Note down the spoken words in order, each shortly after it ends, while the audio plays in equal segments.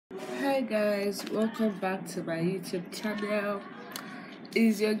Hi guys, welcome back to my YouTube channel.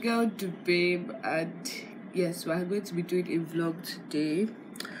 It's your girl the babe, and yes, we're going to be doing a vlog today.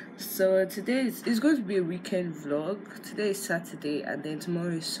 So today it's going to be a weekend vlog. Today is Saturday and then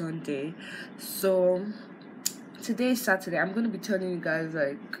tomorrow is Sunday. So today is Saturday. I'm going to be telling you guys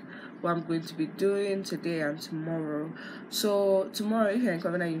like what I'm going to be doing today and tomorrow. So tomorrow, if you're in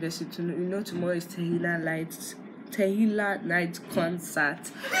Covenant University, you know tomorrow is Tehillah night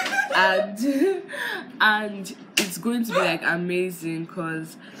concert, and it's going to be like amazing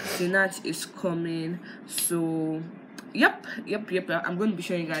because Sinach is coming. So yep, I'm going to be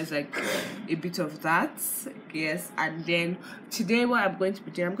showing you guys like a bit of that. Yes, and then today what I'm going to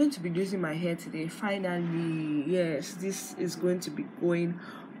be doing, I'm going to be using my hair today. Finally, yes, this is going to be going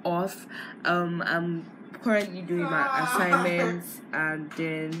off. I'm currently doing my assignments, and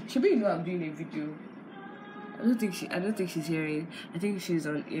then you know I'm doing a video. I don't think she's hearing. I think she's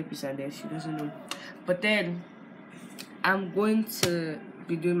on earpiece and then she doesn't know. But then I'm going to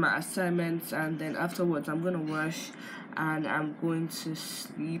be doing my assignments, and then afterwards I'm gonna wash and I'm going to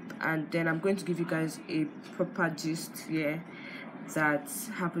sleep, and then I'm going to give you guys a proper gist here that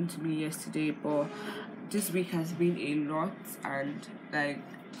happened to me yesterday. But this week has been a lot, and like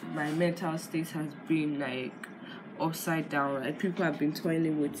my mental state has been like upside down. Like people have been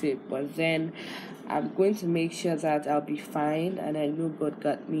toiling with it, but then I'm going to make sure that I'll be fine, and I know God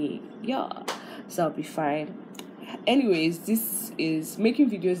got me, so I'll be fine. Anyways, this is making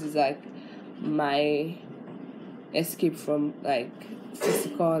videos is like my escape from like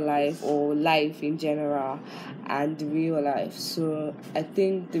physical life or life in general and real life. So I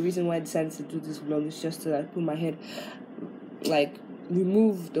think the reason why I decided to do this vlog is just to like put my head, like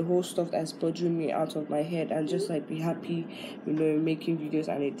remove the whole stuff that's bothering me out of my head and just like be happy, making videos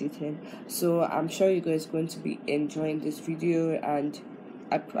and editing. So I'm sure you guys are going to be enjoying this video, and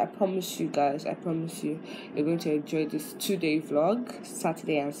I promise you guys, you're going to enjoy this 2-day vlog,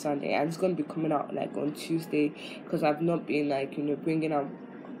 Saturday and Sunday, and it's going to be coming out like on Tuesday because I've not been like bringing up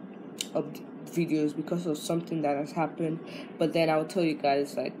videos because of something that has happened. But then I'll tell you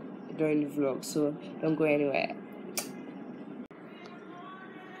guys like during the vlog, so don't go anywhere.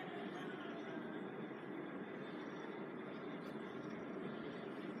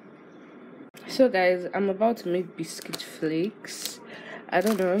 So guys, I'm about to make biscuit flakes. I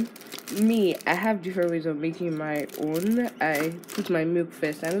don't know, I have different ways of making my own. I put my milk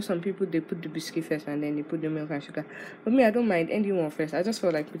first. I know some people, they put the biscuit first and then they put the milk and sugar, but me, I don't mind anyone first. I just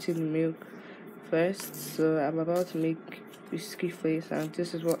feel like putting the milk first. So I'm about to make biscuit flakes, and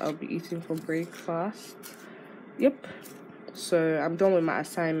this is what I'll be eating for breakfast. Yep. So I'm done with my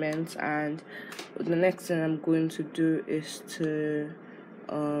assignments, and the next thing I'm going to do is to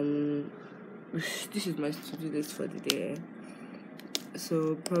this is my to-do list for the day.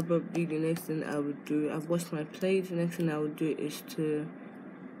 So probably the next thing I would do, I've washed my plate. The next thing I would do is to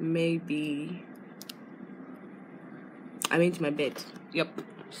maybe arrange my bed. Yep.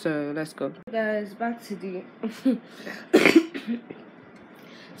 So let's go, guys. Back to the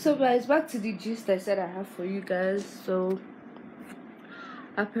back to the gist I said I have for you guys. So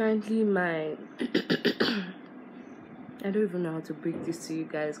apparently my I don't even know how to break this to you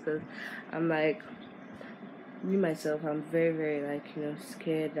guys, because I'm like, me myself, I'm very like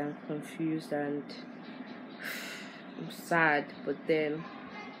scared and confused, and I'm sad, but then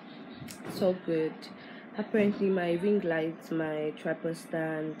it's all good. Apparently my ring lights, my tripod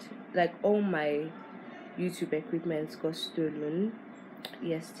stand, like all my YouTube equipment got stolen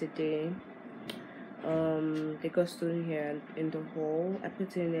yesterday. They got stolen here in the hall. I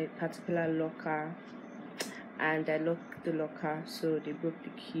put in a particular locker and I locked the locker, so they broke the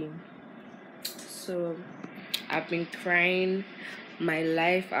key. So I've been crying my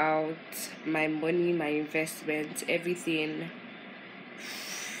life out, my money, my investment, everything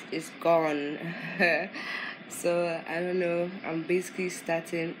is gone. So I don't know, I'm basically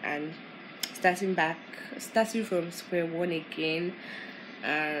starting from square one again,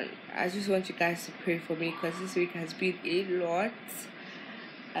 and I just want you guys to pray for me because this week has been a lot.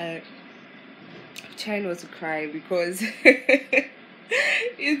 Trying not to cry because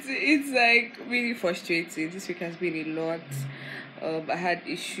it's like really frustrating. This week has been a lot. I had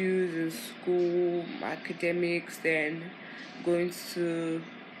issues in school, my academics, then going to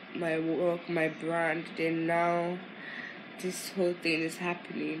my work, my brand, then now this whole thing is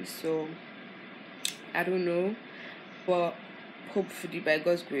happening. So I don't know, but hopefully by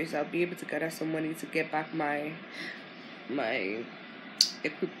God's grace I'll be able to gather some money to get back my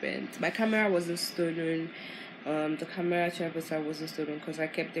equipment. My camera wasn't stolen, the camera tripod stand wasn't stolen because I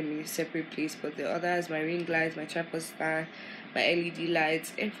kept them in a separate place, but the others, my ring lights, my tripod stand, my LED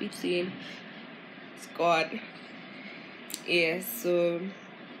lights, everything. It's God. Yeah, so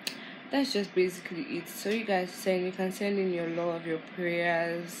that's just basically it. So you guys you can send in your love, your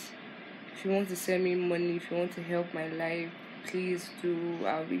prayers. If you want to send me money, if you want to help my life, please do.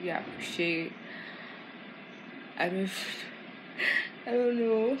 I'll really appreciate. I don't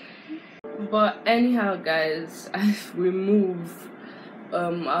know. But anyhow, guys, as we move,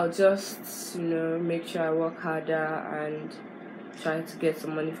 I'll just make sure I work harder and try to get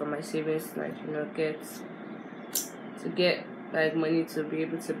some money from my savings, like get like money to be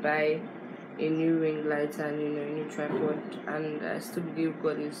able to buy a new ring light and a new tripod. And I still believe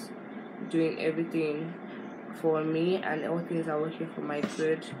God is doing everything for me and all things are working for my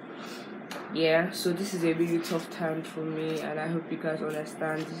good. Yeah, so this is a really tough time for me, and I hope you guys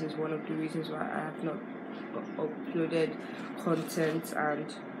understand. This is one of the reasons why I have not uploaded content,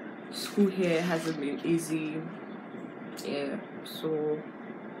 and school here hasn't been easy. Yeah, so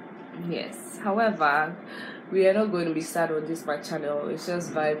yes, however, we are not going to be sad on this my channel. It's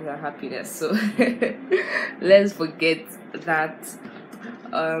just vibes and happiness, so let's forget that.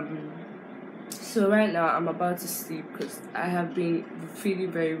 So right now I'm about to sleep because I have been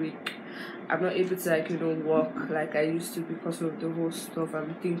feeling very weak. I'm not able to walk like I used to because of the whole stuff.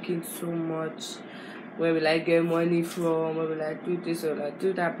 I'm thinking so much. Where will I get money from? Where will I do this or will I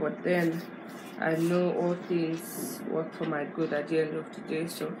do that? But then I know all things work for my good at the end of the day.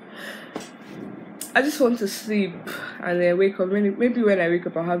 So I just want to sleep and then wake up. Maybe when I wake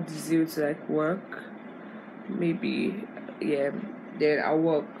up I'll have the zeal to work. Maybe, yeah. Then I'll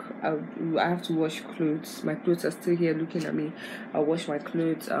work. I have to wash clothes. My clothes are still here looking at me. I'll wash my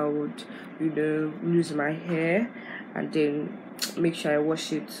clothes. I would lose my hair and then make sure I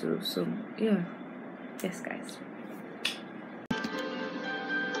wash it too. So yeah, yes guys.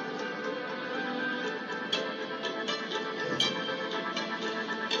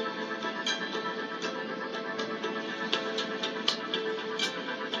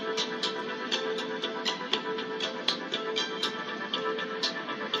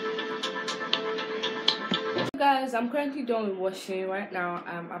 Guys, I'm currently done with washing. Right now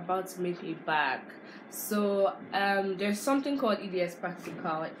I'm about to make a bag. So there's something called EDS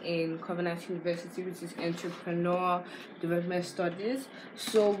practical in Covenant University, which is entrepreneur development studies.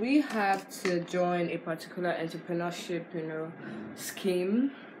 So we have to join a particular entrepreneurship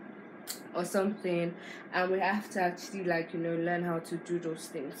scheme or something, and we have to actually learn how to do those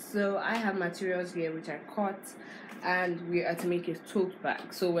things. So I have materials here which I cut, and we are to make a tote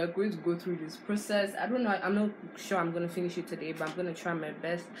bag. So we're going to go through this process. I don't know, I'm not sure I'm going to finish it today, but I'm going to try my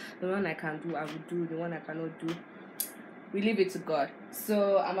best. The one I can do I will do, the one I cannot do we leave it to God.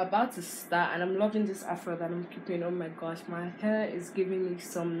 So I'm about to start, and I'm loving this afro that I'm keeping. Oh my gosh, my hair is giving me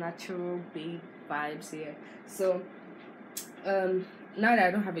some natural babe vibes here. So now that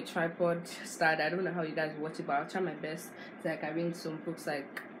I don't have a tripod stand, I don't know how you guys watch it, but I'll try my best to arrange some books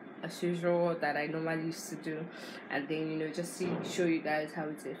as usual that I normally used to do, and then just show you guys how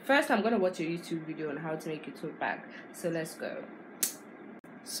it is. First I'm gonna watch a YouTube video on how to make a tote bag, so let's go.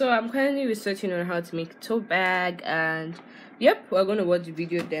 So I'm currently researching on how to make a tote bag, and yep, we're gonna watch the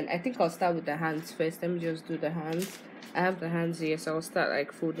video. Then I think I'll start with the hands first. Let me just do the hands. I have the hands here, so I'll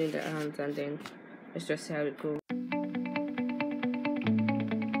start folding the hands, and then let's just see how it goes.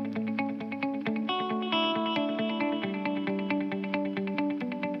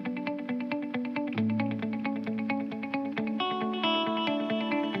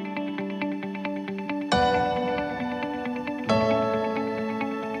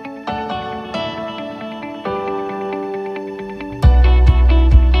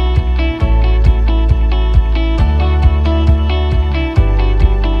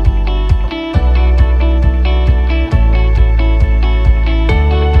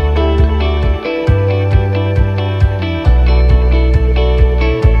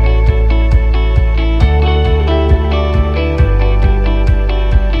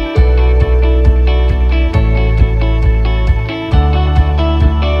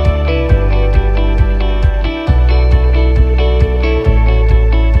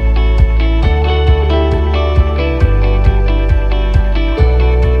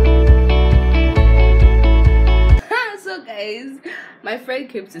 My friend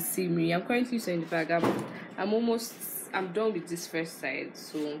came to see me. I'm currently sewing the bag. I'm done with this first side,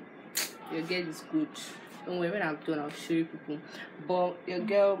 so your girl is good. Don't worry, when I'm done I'll show you people. But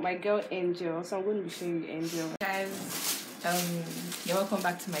my girl Angel, so I'm going to be showing you Angel. Guys, You're welcome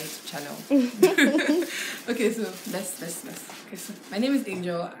back to my YouTube channel. Okay, so let's. Okay, so my name is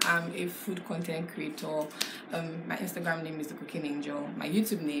Angel. I'm a food content creator. My Instagram name is The Cooking Angel. My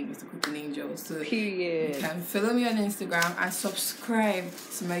YouTube name is The Cooking Angel. So Period. you can follow me on Instagram and subscribe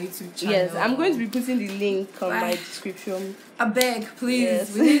to my YouTube channel. Yes, I'm going to be putting the link on my description. I beg, please.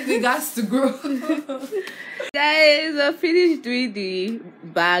 Yes. We need the gas to grow. Guys, I finished doing the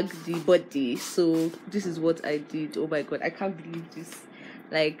bag, the body. So this is what I did. Oh my god, I can't believe this.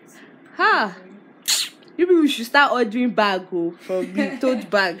 Like, maybe we should start ordering bag from the tote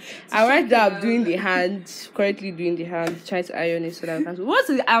bag. I right now I'm doing the hand, currently doing the hand, trying to iron it so that I can. Once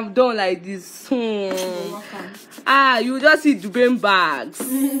I'm done like this, you just see Dubai bags.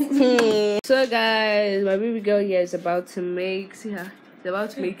 So guys, my baby girl here is about to make, see her, she's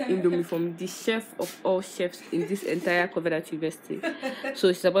about to make indomie from the chef of all chefs in this entire Coventry University.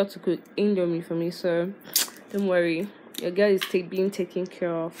 So she's about to cook indomie for me, so don't worry, your girl is being taken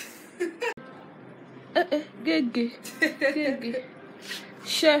care of. Good.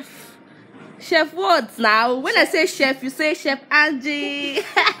 Chef what now? When I say chef, you say Chef Angie.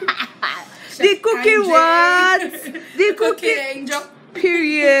 The cooking what? The cooking Angel.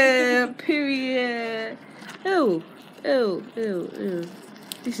 Period. Oh.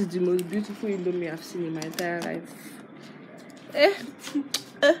 This is the most beautiful indomie I've seen in my entire life.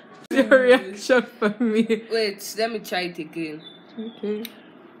 Your reaction for me. Wait, let me try it again. Okay.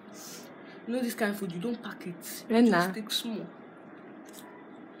 You know this kind of food, you don't pack it. Yeah, You nah. just take small.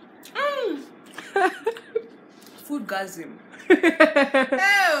 Food gasm.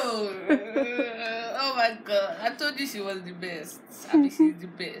 Oh my god. I told you she was the best. I mean, she's the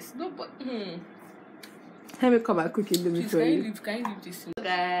best. No, but Let me come and cook indomie please, for you. can you leave this in?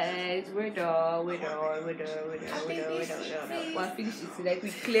 Guys, we're done. We're finished it. Like,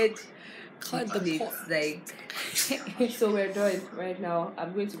 we cleared the plates, like. So we're done right now.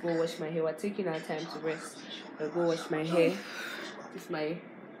 I'm going to go wash my hair. We're taking our time to rest. I'll go wash my hair. This is my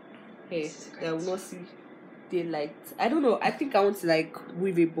hair. I will not see daylight. I don't know. I think I want to like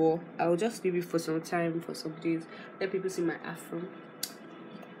weave a ball. I'll just leave it for some time, for some days. Let people see my afro.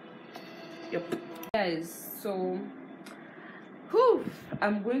 Yep. Guys, so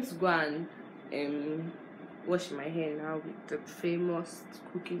I'm going to go and wash my hair now with the famous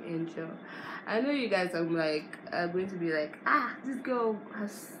Cooking Angel. I know you guys are going to be like, this girl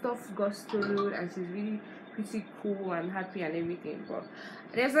has stuff got stolen and she's really pretty cool and happy and everything, but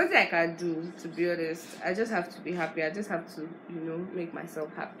there's nothing I can do, to be honest. I just have to be happy. I just have to, make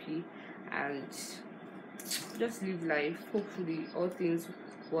myself happy and just live life. Hopefully all things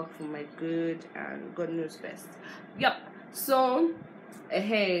work for my good and God knows best. Yep. So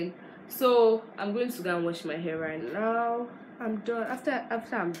so I'm going to go and wash my hair right now. I'm done. After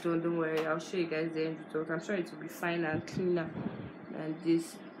I'm done, don't worry, I'll show you guys the end result. I'm sure it will be fine and cleaner than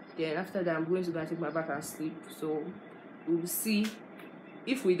this. Then after that, I'm going to go and take my bath and sleep. So we'll see.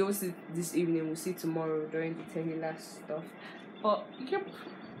 If we don't see this evening, we'll see tomorrow during the last stuff. But yep.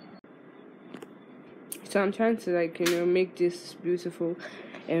 So I'm trying to make this beautiful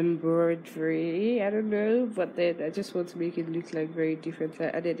embroidery. I don't know, but then I just want to make it look like very different. I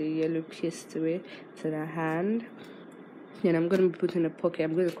added a yellow piece to it, to the hand. Then I'm gonna be putting a pocket.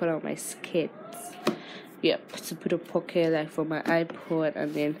 I'm going to cut out my skirts. Yep, to put a pocket like for my iPod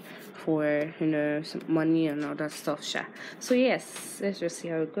and then for some money and all that stuff. So yes, let's just see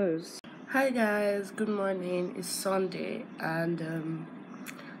how it goes. Hi guys, good morning. It's Sunday and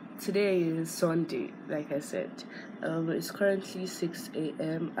today is Sunday, like I said. It's currently 6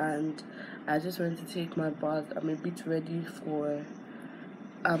 a.m. and I just went to take my bath. I'm a bit ready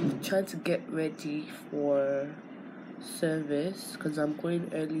I'm trying to get ready for service because I'm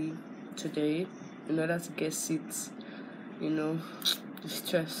going early today in order to get seats. The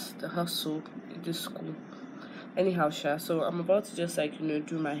stress, the hustle in this school. Anyhow, so I'm about to just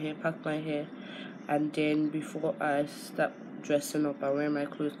do my hair, pack my hair, and then before I start dressing up, I wear my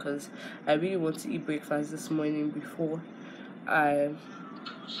clothes because I really want to eat breakfast this morning before I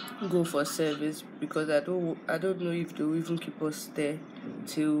go for service, because I don't know if they'll even keep us there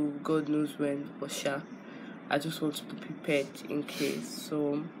till God knows when, but I just want to be prepared in case.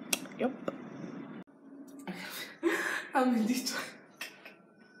 So yep. I'm in the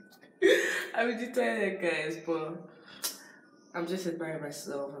toilet, guys, but I'm just admiring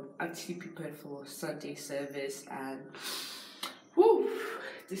myself. I'm actually prepared for Sunday service, and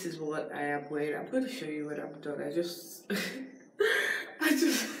this is what I am wearing. I'm going to show you when I'm done.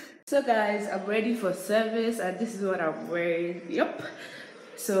 So guys, I'm ready for service, and this is what I'm wearing. Yep.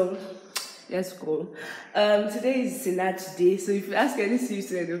 So let's go. Today is Sinach day, so if you ask any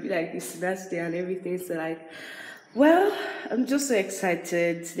student, they'll be like, it's Sinach day and everything. So Well, I'm just so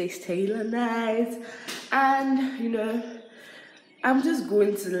excited. Today's Taylor night, and I'm just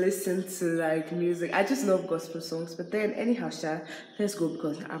going to listen to like music. I just love gospel songs, but then anyhow, let's go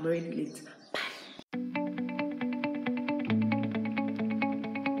because I'm already late.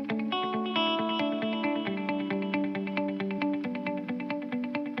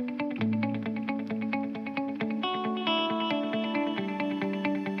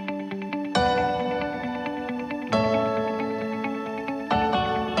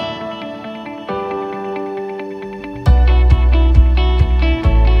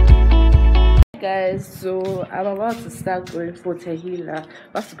 Guys, so I'm about to start going for Tahila.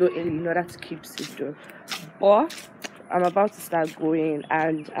 I have to go early in order to keep safe though. But I'm about to start going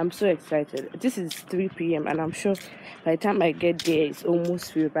and I'm so excited. This is 3 p.m. and I'm sure by the time I get there it's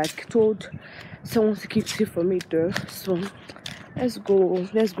almost 3. But I told someone to keep safe for me though. So let's go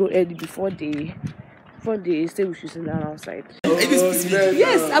early before they say we should sit down outside.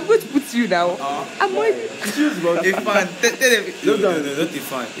 Yes, I'm going to put you now. I'm going to a fan. No, not a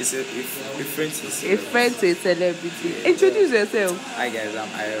fan. It's a friend to a celebrity. A friend to a celebrity. Introduce yourself. Hi guys, I'm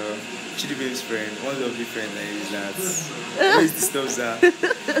Iro. Chidibe's friend. One lovely friend that is that always disturbs her.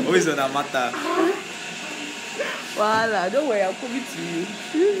 Always on her matter. Voila, don't worry, I'll come to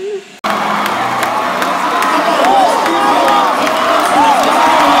you.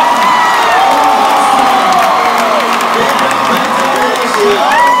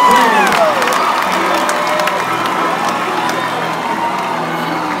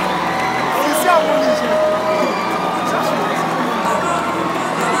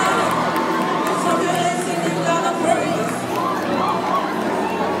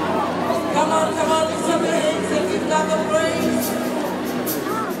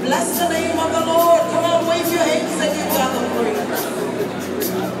 Bless the name of the Lord. Come on, wave your hands and give God the praise.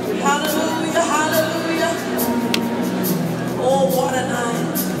 Hallelujah, hallelujah. Oh, what a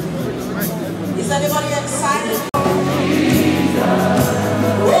night. Is anybody excited?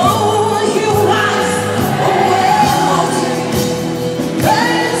 Oh, you rise.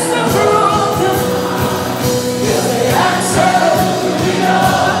 Praise the broken. You're the answer.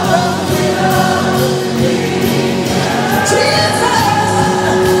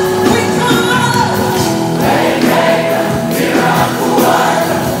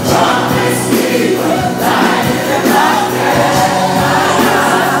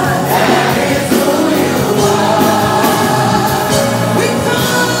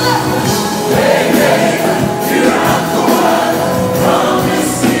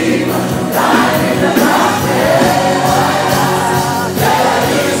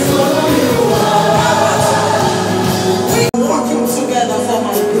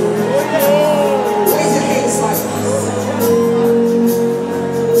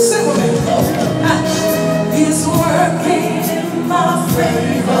 He's working in my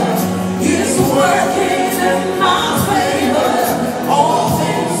favor. He's working.